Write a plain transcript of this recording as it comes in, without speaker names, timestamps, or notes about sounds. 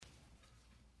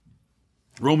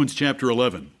Romans chapter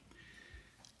 11.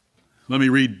 Let me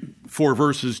read 4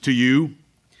 verses to you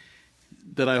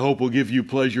that I hope will give you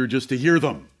pleasure just to hear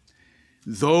them.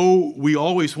 Though we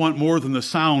always want more than the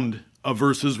sound of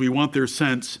verses, we want their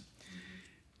sense.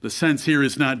 The sense here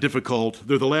is not difficult.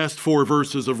 They're the last 4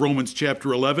 verses of Romans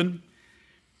chapter 11.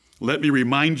 Let me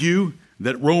remind you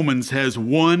that Romans has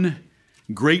one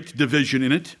great division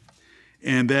in it,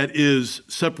 and that is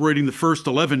separating the first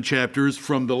 11 chapters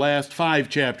from the last 5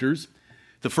 chapters.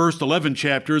 The first 11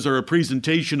 chapters are a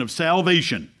presentation of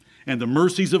salvation and the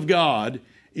mercies of God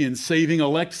in saving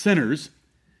elect sinners,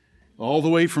 all the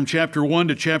way from chapter 1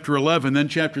 to chapter 11. Then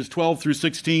chapters 12 through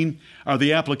 16 are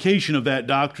the application of that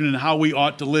doctrine and how we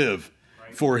ought to live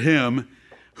for Him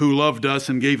who loved us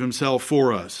and gave Himself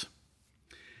for us.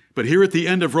 But here at the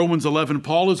end of Romans 11,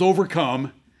 Paul is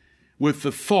overcome with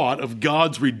the thought of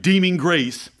God's redeeming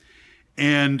grace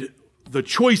and the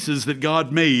choices that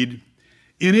God made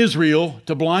in Israel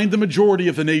to blind the majority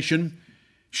of the nation,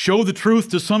 show the truth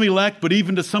to some elect, but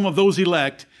even to some of those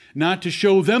elect, not to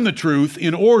show them the truth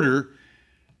in order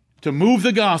to move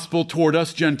the gospel toward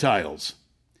us Gentiles.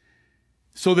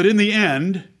 So that in the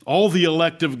end, all the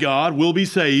elect of God will be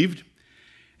saved,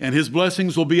 and His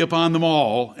blessings will be upon them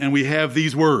all. And we have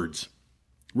these words.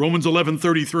 Romans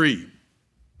 11:33.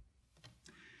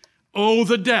 Oh,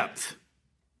 the depth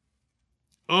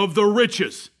of the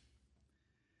riches,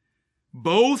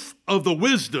 both of the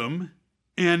wisdom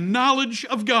and knowledge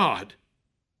of God.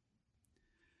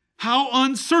 How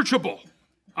unsearchable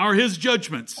are His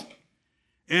judgments,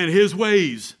 and His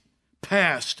ways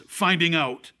past finding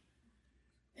out.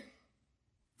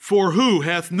 For who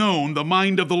hath known the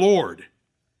mind of the Lord?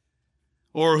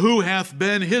 Or who hath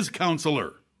been His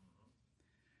counselor?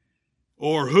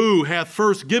 Or who hath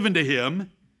first given to Him,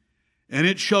 and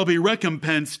it shall be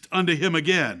recompensed unto Him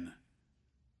again?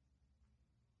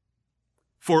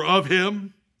 For of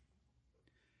Him,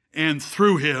 and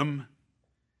through Him,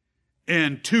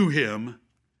 and to Him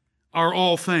are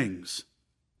all things,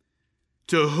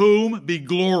 to whom be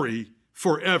glory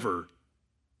forever.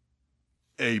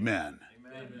 Amen.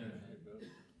 Amen.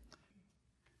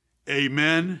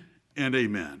 Amen and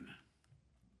amen.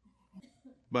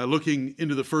 By looking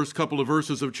into the first couple of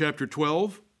verses of chapter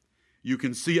 12, you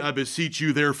can see, I beseech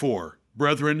you therefore,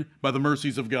 brethren, by the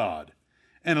mercies of God,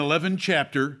 an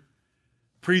 11-chapter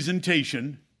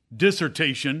presentation,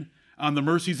 dissertation on the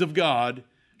mercies of God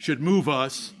should move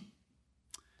us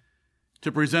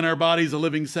to present our bodies a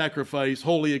living sacrifice,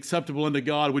 wholly acceptable unto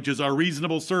God, which is our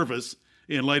reasonable service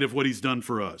in light of what He's done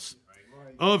for us.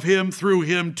 Right. Of Him, through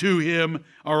Him, to Him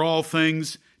are all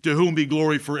things, to whom be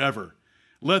glory forever.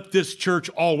 Let this church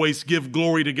always give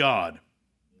glory to God.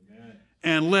 Amen.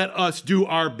 And let us do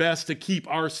our best to keep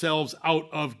ourselves out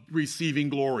of receiving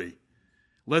glory.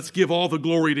 Let's give all the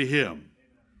glory to Him.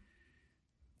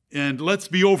 And let's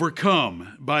be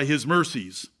overcome by His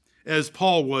mercies, as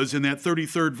Paul was in that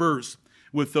 33rd verse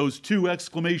with those 2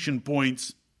 exclamation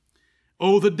points.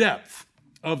 Oh, the depth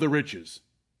of the riches,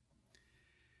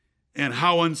 and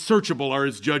how unsearchable are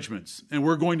His judgments. And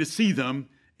we're going to see them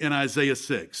in Isaiah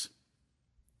 6.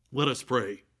 Let us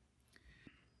pray.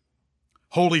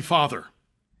 Holy Father,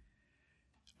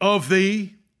 of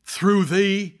Thee, through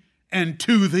Thee, and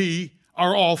to Thee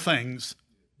are all things.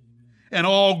 And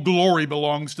all glory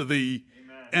belongs to Thee.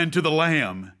 Amen. And to the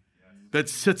Lamb that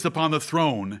sits upon the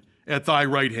throne at Thy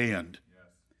right hand. Yes.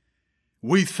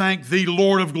 We thank Thee,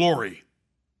 Lord of glory,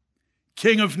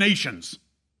 King of nations,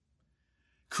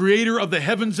 Creator of the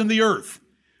heavens and the earth,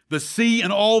 the sea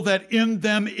and all that in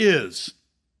them is.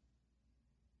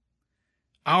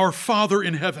 Our Father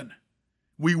in heaven,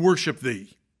 we worship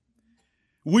Thee.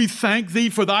 We thank Thee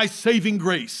for Thy saving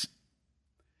grace.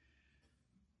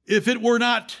 If it were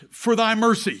not for Thy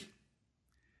mercy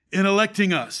in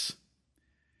electing us,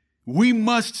 we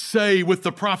must say with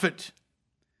the prophet,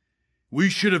 we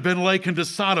should have been like unto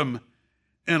Sodom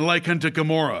and like unto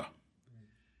Gomorrah.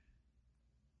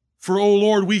 For, O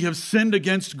Lord, we have sinned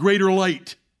against greater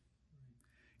light,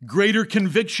 greater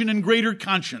conviction, and greater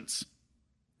conscience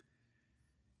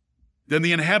than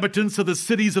the inhabitants of the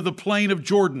cities of the plain of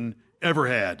Jordan ever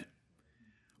had.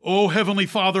 O Heavenly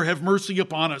Father, have mercy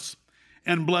upon us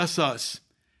and bless us.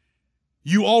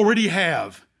 You already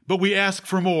have, but we ask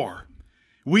for more.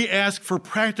 We ask for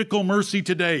practical mercy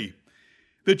today,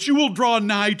 that you will draw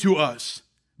nigh to us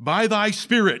by Thy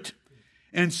Spirit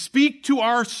and speak to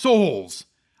our souls,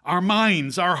 our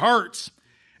minds, our hearts,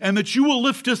 and that you will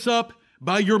lift us up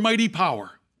by your mighty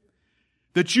power,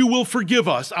 that you will forgive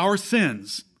us our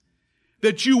sins,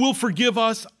 that you will forgive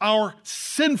us our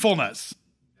sinfulness,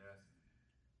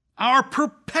 our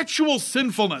perpetual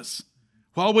sinfulness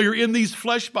while we are in these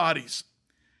flesh bodies.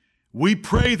 We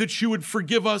pray that you would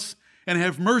forgive us and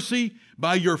have mercy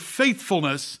by your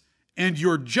faithfulness and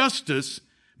your justice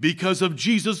because of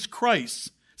Jesus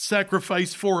Christ's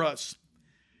sacrifice for us.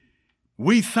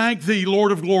 We thank thee,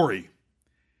 Lord of glory,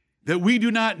 that we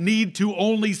do not need to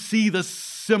only see the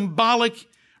symbolic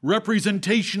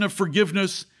representation of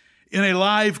forgiveness in a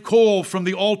live coal from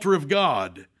the altar of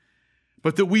God,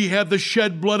 but that we have the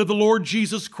shed blood of the Lord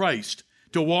Jesus Christ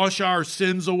to wash our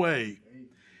sins away,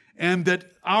 and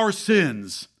that our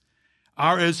sins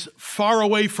are as far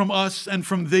away from us and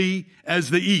from thee as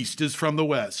the east is from the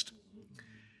west.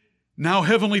 Now,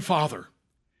 Heavenly Father,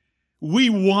 we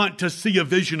want to see a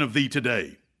vision of thee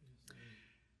today.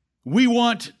 We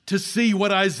want to see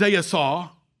what Isaiah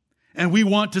saw, and we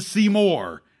want to see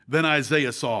more than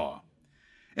Isaiah saw.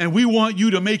 And we want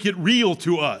you to make it real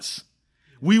to us.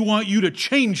 We want you to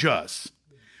change us.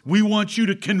 We want you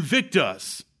to convict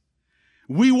us.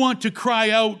 We want to cry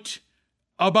out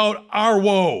about our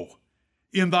woe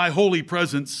in thy holy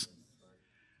presence.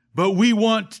 But we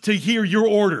want to hear your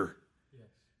order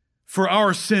for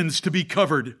our sins to be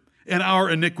covered and our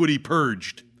iniquity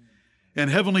purged. And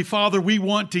Heavenly Father, we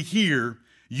want to hear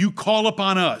you call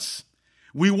upon us.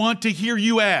 We want to hear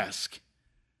you ask,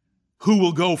 who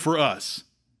will go for us?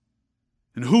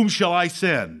 And whom shall I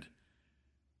send?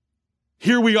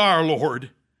 Here we are,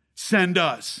 Lord. Send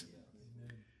us.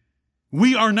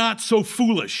 We are not so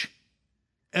foolish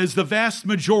as the vast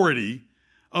majority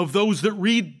of those that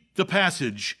read the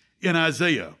passage in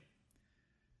Isaiah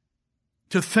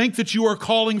to think that you are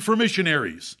calling for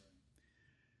missionaries.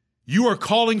 You are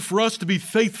calling for us to be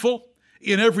faithful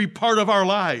in every part of our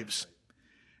lives.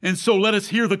 And so let us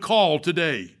hear the call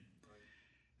today.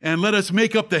 And let us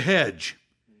make up the hedge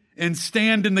and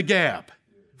stand in the gap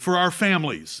for our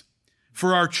families,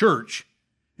 for our church,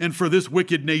 and for this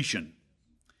wicked nation.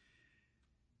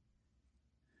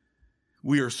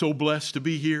 We are so blessed to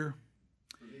be here.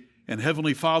 And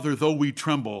Heavenly Father, though we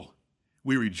tremble,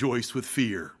 we rejoice with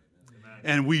fear.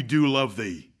 And we do love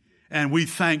thee. And we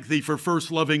thank thee for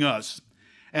first loving us.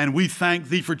 And we thank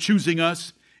thee for choosing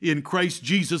us in Christ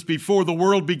Jesus before the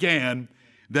world began,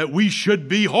 that we should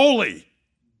be holy.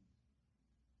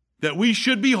 That we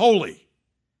should be holy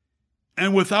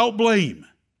and without blame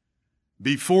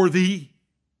before thee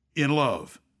in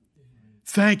love.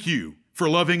 Thank you for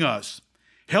loving us.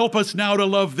 Help us now to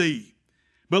love thee,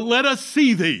 but let us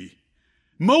see thee.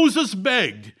 Moses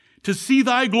begged to see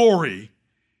thy glory,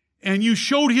 and you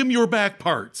showed him your back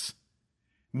parts.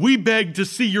 We beg to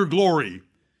see your glory.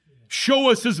 Show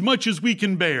us as much as we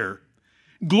can bear.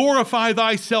 Glorify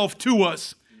thyself to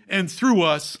us and through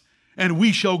us, and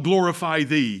we shall glorify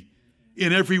thee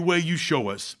in every way you show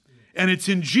us. And it's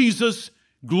in Jesus'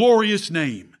 glorious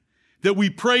name that we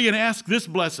pray and ask this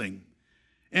blessing.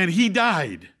 And he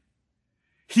died.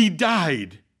 He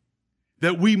died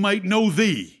that we might know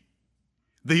thee,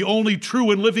 the only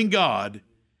true and living God,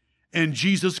 and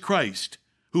Jesus Christ,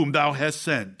 whom thou hast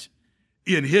sent.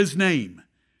 In his name,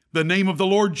 the name of the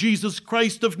Lord Jesus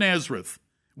Christ of Nazareth,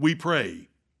 we pray.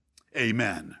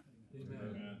 Amen.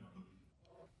 Amen.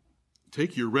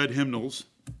 Take your red hymnals,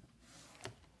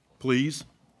 please,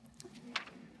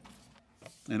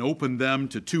 and open them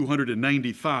to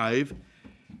 295,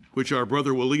 which our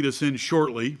brother will lead us in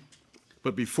shortly.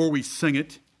 But before we sing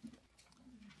it,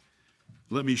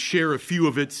 let me share a few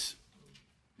of its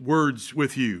words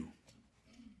with you.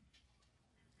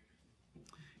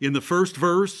 In the first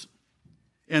verse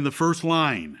and the first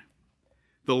line,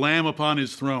 the Lamb upon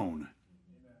his throne.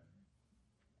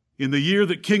 In the year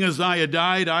that King Uzziah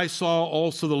died, I saw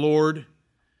also the Lord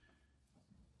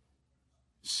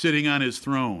sitting on his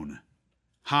throne,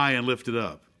 high and lifted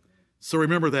up. So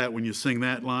remember that when you sing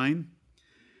that line.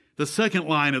 The second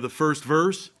line of the first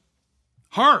verse,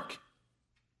 hark,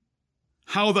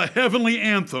 how the heavenly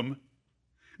anthem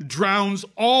drowns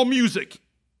all music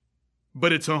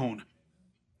but its own.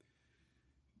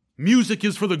 Music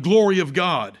is for the glory of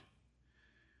God.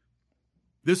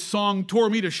 This song tore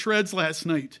me to shreds last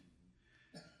night.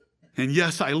 And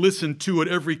yes, I listened to it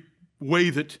every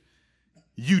way that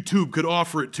YouTube could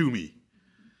offer it to me.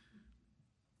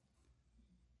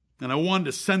 And I wanted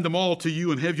to send them all to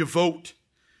you and have you vote,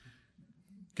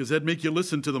 because that'd make you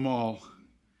listen to them all.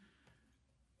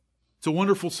 It's a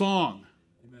wonderful song.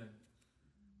 Amen.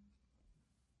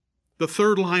 The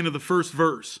third line of the first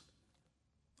verse.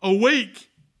 Awake,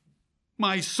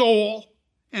 my soul,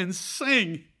 and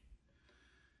sing.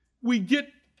 We get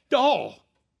dull.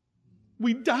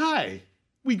 We die.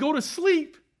 We go to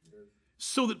sleep.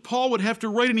 So that Paul would have to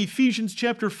write in Ephesians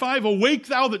chapter 5, awake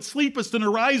thou that sleepest and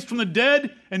arise from the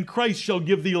dead, and Christ shall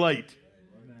give thee light.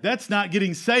 Amen. That's not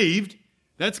getting saved.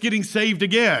 That's getting saved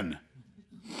again.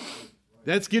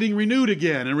 That's getting renewed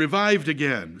again and revived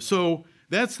again. So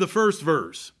that's the first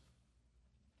verse.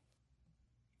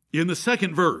 In the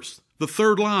second verse, the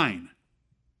third line,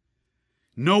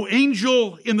 no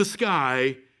angel in the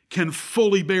sky can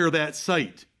fully bear that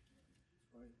sight.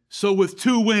 So with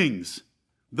 2 wings,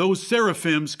 those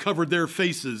seraphims covered their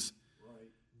faces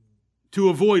to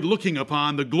avoid looking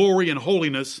upon the glory and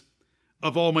holiness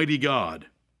of Almighty God.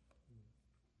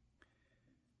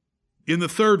 In the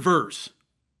third verse,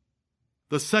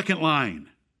 the second line,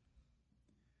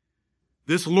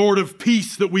 this Lord of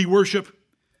peace that we worship,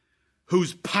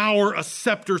 whose power a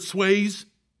scepter sways,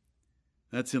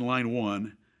 that's in line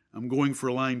 1. I'm going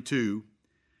for line 2.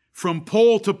 From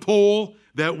pole to pole,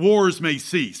 that wars may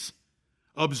cease,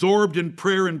 absorbed in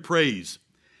prayer and praise.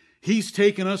 He's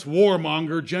taken us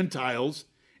warmonger Gentiles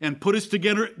and put us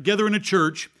together in a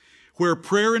church where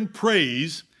prayer and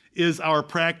praise is our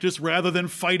practice rather than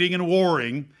fighting and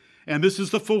warring. And this is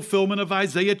the fulfillment of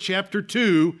Isaiah chapter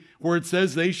 2, where it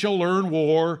says, they shall learn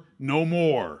war no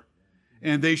more,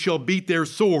 and they shall beat their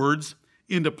swords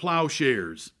into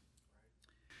plowshares.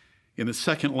 In the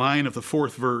second line of the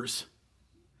fourth verse,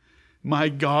 my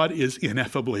God is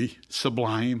ineffably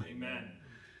sublime. Amen.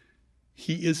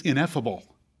 He is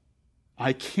ineffable.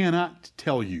 I cannot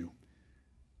tell you.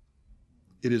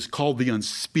 It is called the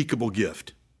unspeakable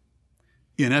gift.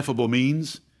 Ineffable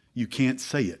means you can't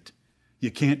say it.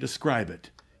 You can't describe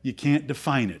it. You can't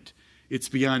define it. It's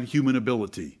beyond human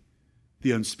ability.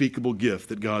 The unspeakable gift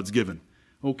that God's given.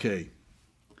 Okay.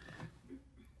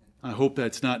 I hope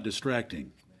that's not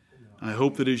distracting. I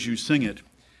hope that as you sing it.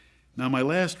 Now my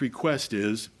last request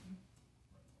is,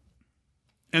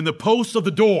 and the posts of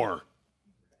the door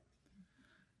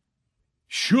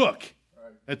shook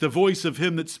at the voice of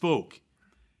him that spoke.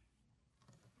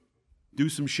 Do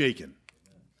some shaking.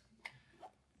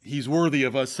 He's worthy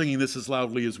of us singing this as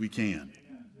loudly as we can.